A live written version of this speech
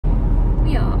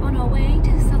our way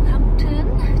to Southampton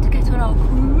to get on our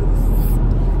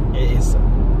cruise. It is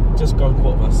just gone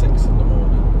 6:15 in the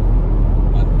morning.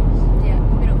 Yeah,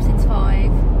 we've been up since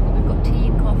 5. We've got tea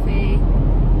and coffee.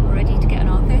 We're ready to get on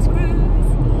our first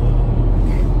cruise.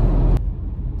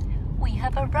 We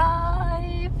have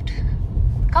arrived.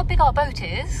 Look how big our boat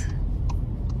is.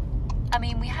 I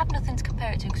mean, we have nothing to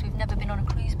compare it to because we've never been on a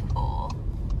cruise before.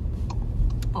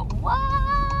 But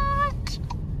what?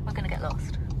 We're gonna get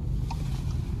lost.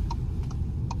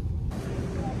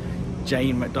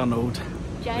 Jane McDonald,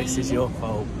 Jane. this is your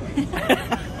fault. She's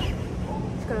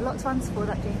got a lot to answer for,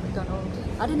 that Jane McDonald.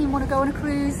 I didn't even want to go on a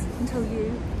cruise until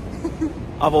you.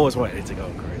 I've always wanted to go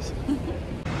on a cruise.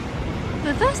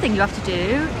 The first thing you have to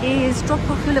do is drop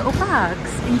off your little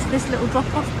bags into this little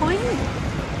drop-off point.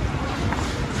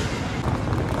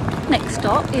 Next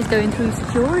stop is going through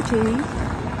security.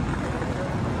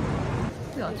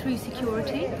 We got through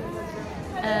security.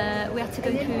 We had to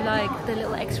go through like the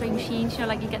little x-ray machines, you know,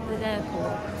 like you get at the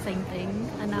airport, same thing.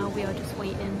 And now we are just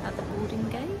waiting at the boarding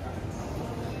gate.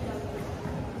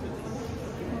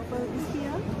 Our boat is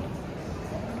here.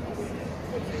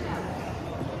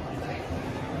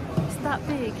 It's that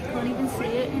big, you can't even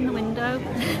see it in the window.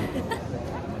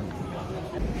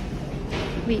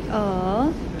 We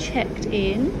are checked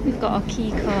in. We've got our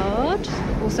key card.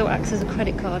 Also acts as a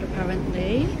credit card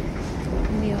apparently.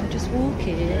 And we are just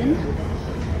walking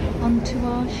onto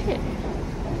our ship.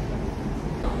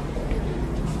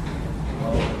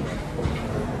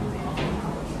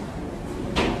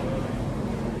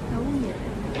 Oh yeah.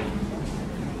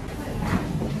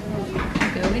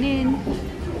 We're going in.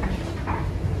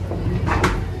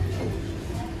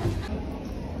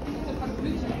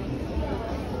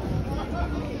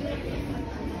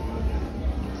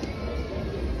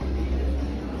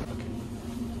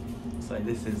 So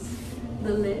this is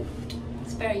The lift.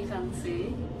 It's very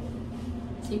fancy.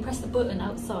 So you press the button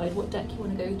outside what deck you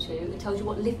want to go to. It tells you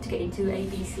what lift to get into, A,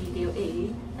 B, C, D or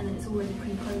E, and then it's already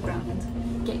pre-programmed.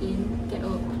 Get in, get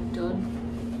up, done.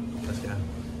 let's go.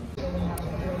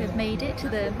 We've made it to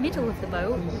the middle of the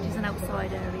boat, which is an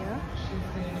outside area.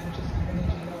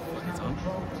 It's on.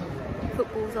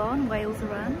 Football's on, Wales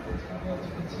are on.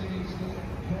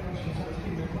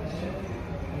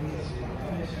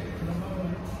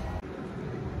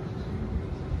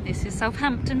 This is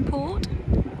Southampton Port.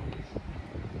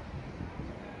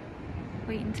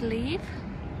 Waiting to leave.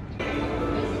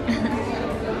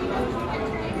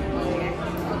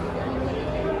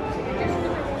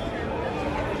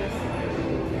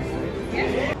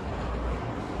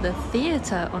 The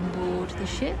theatre on board the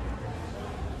ship.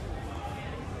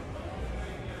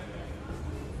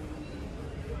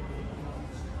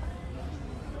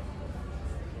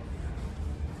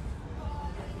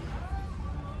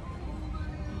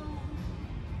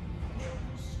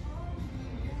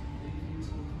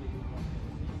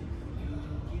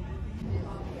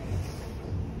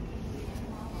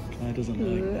 Claire doesn't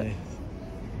like this.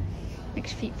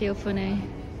 Makes your feet feel funny.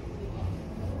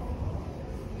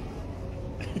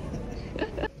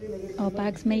 Our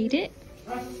bags made it.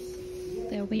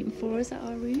 They're waiting for us at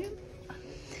our room.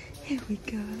 Here we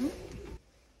go.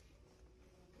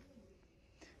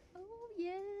 Oh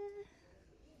yeah.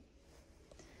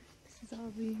 This is our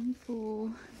room for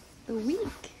the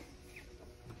week.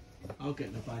 I'll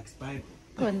get the bags, babe.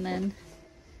 Go on then.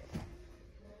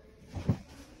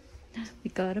 We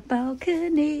got a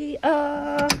balcony.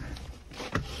 Oh.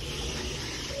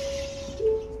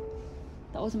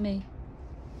 That wasn't me.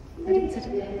 I didn't sit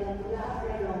it.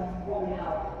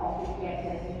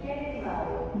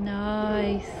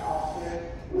 Nice.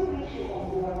 We wish you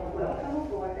all welcome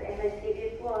aboard the MSC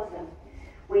Virtuosa.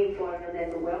 We inform you that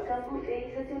the welcome buffet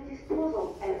is at your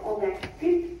disposal and on Act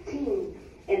 15,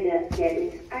 and the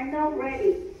cabins are now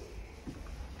ready.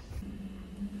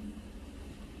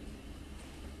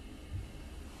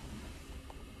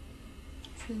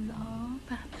 This is our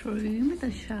bathroom with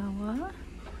a shower.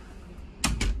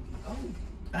 Oh,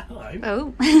 hello.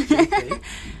 Oh.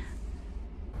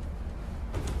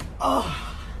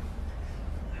 Oh,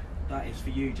 that is for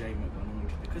you, Jane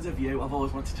McDonald. Because of you, I've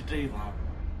always wanted to do that.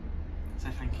 So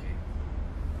thank you.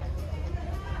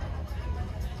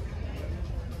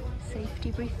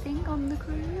 Safety briefing on the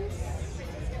cruise.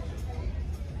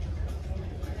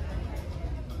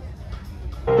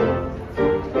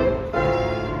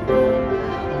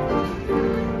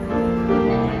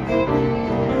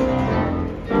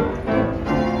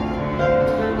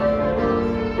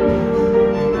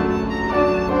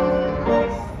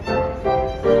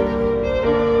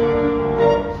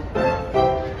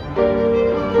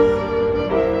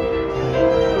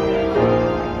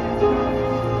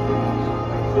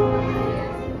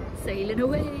 Sailing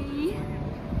away.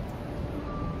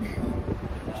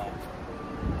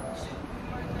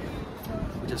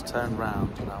 turned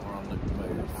round and now we're on the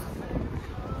move.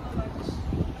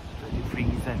 Pretty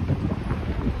freezing.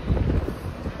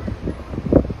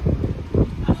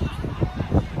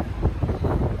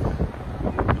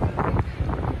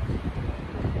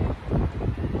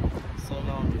 So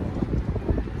long.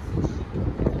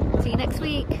 See you next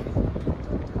week.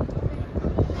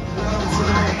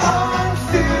 I'm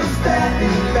still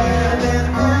standing better than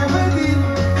ever did.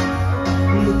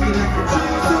 Looking like a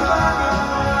true survivor,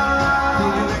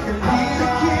 feeling like a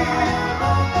little kid.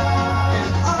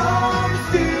 And I'm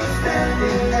still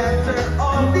standing after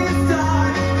all this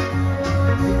time.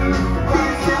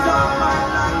 This is all my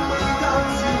life without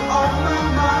you on my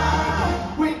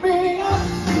mind. Wake me up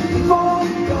before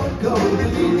you go. The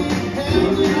lily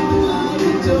hanging on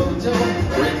the dodo.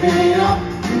 Wake me up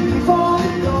before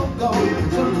you go.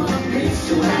 Turn my face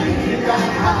to get that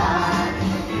high.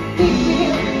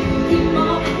 Keep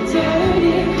on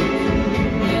turning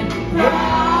and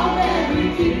proud, and we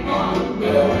keep on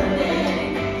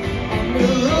burning. And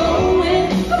we're rolling,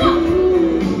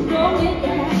 rolling,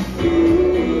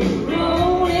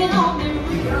 rolling on the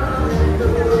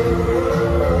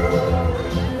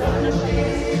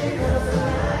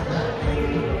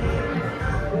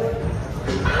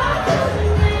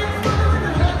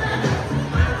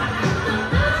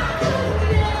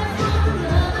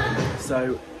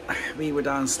So we were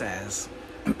downstairs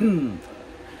and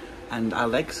our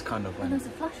legs kind of And went. there's a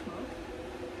flash mob.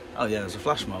 Oh yeah, there's a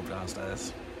flash mob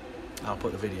downstairs. I'll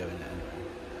put the video in it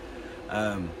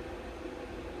anyway.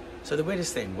 So the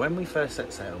weirdest thing, when we first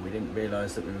set sail, we didn't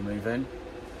realise that we were moving.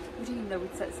 We didn't even know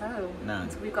we'd set sail. No.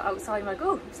 Until we got outside and like,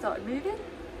 oh, we started moving.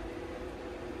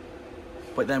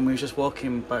 But then we were just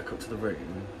walking back up to the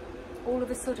room. All of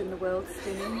a sudden the world's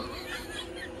spinning.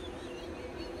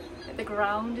 Like the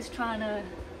ground is trying to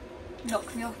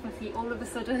knock me off my feet all of a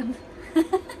sudden.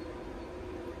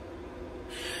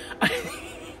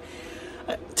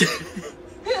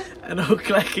 And all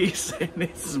Clecky's saying,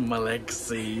 this is my leg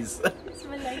seas. It's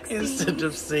my leg Instead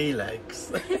of sea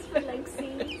legs. It's my leg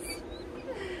seas.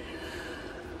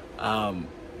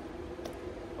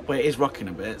 But it is rocking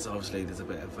a bit, so obviously there's a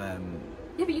bit of Yeah,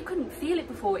 but you couldn't feel it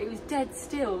before. It was dead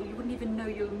still. You wouldn't even know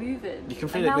you were moving. you can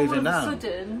feel it moving now. All of a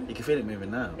sudden, You can feel it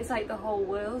moving now. it's like the whole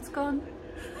world's gone.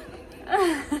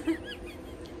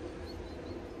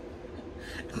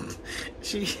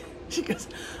 She goes,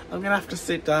 I'm gonna have to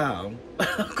sit down.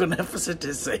 I'm gonna have to sit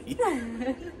to seat.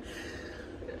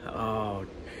 Oh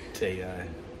dear.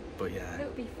 But yeah,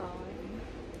 It'll be fine.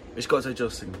 we've got to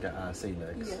adjust and get our sea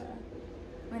legs. Yeah.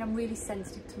 I mean, I'm really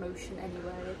sensitive to motion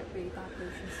anyway. I get really bad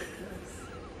motion sickness.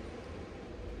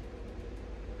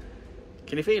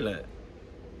 Can you feel it?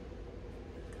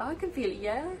 I can feel it,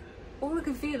 yeah. All I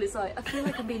can feel is like, I feel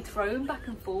like I'm being thrown back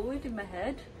and forward in my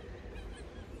head.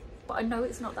 But I know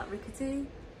it's not that rickety.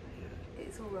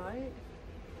 It's alright.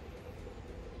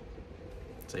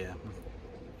 So yeah,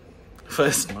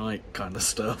 first night kind of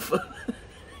stuff.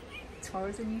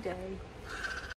 Tomorrow's a new day.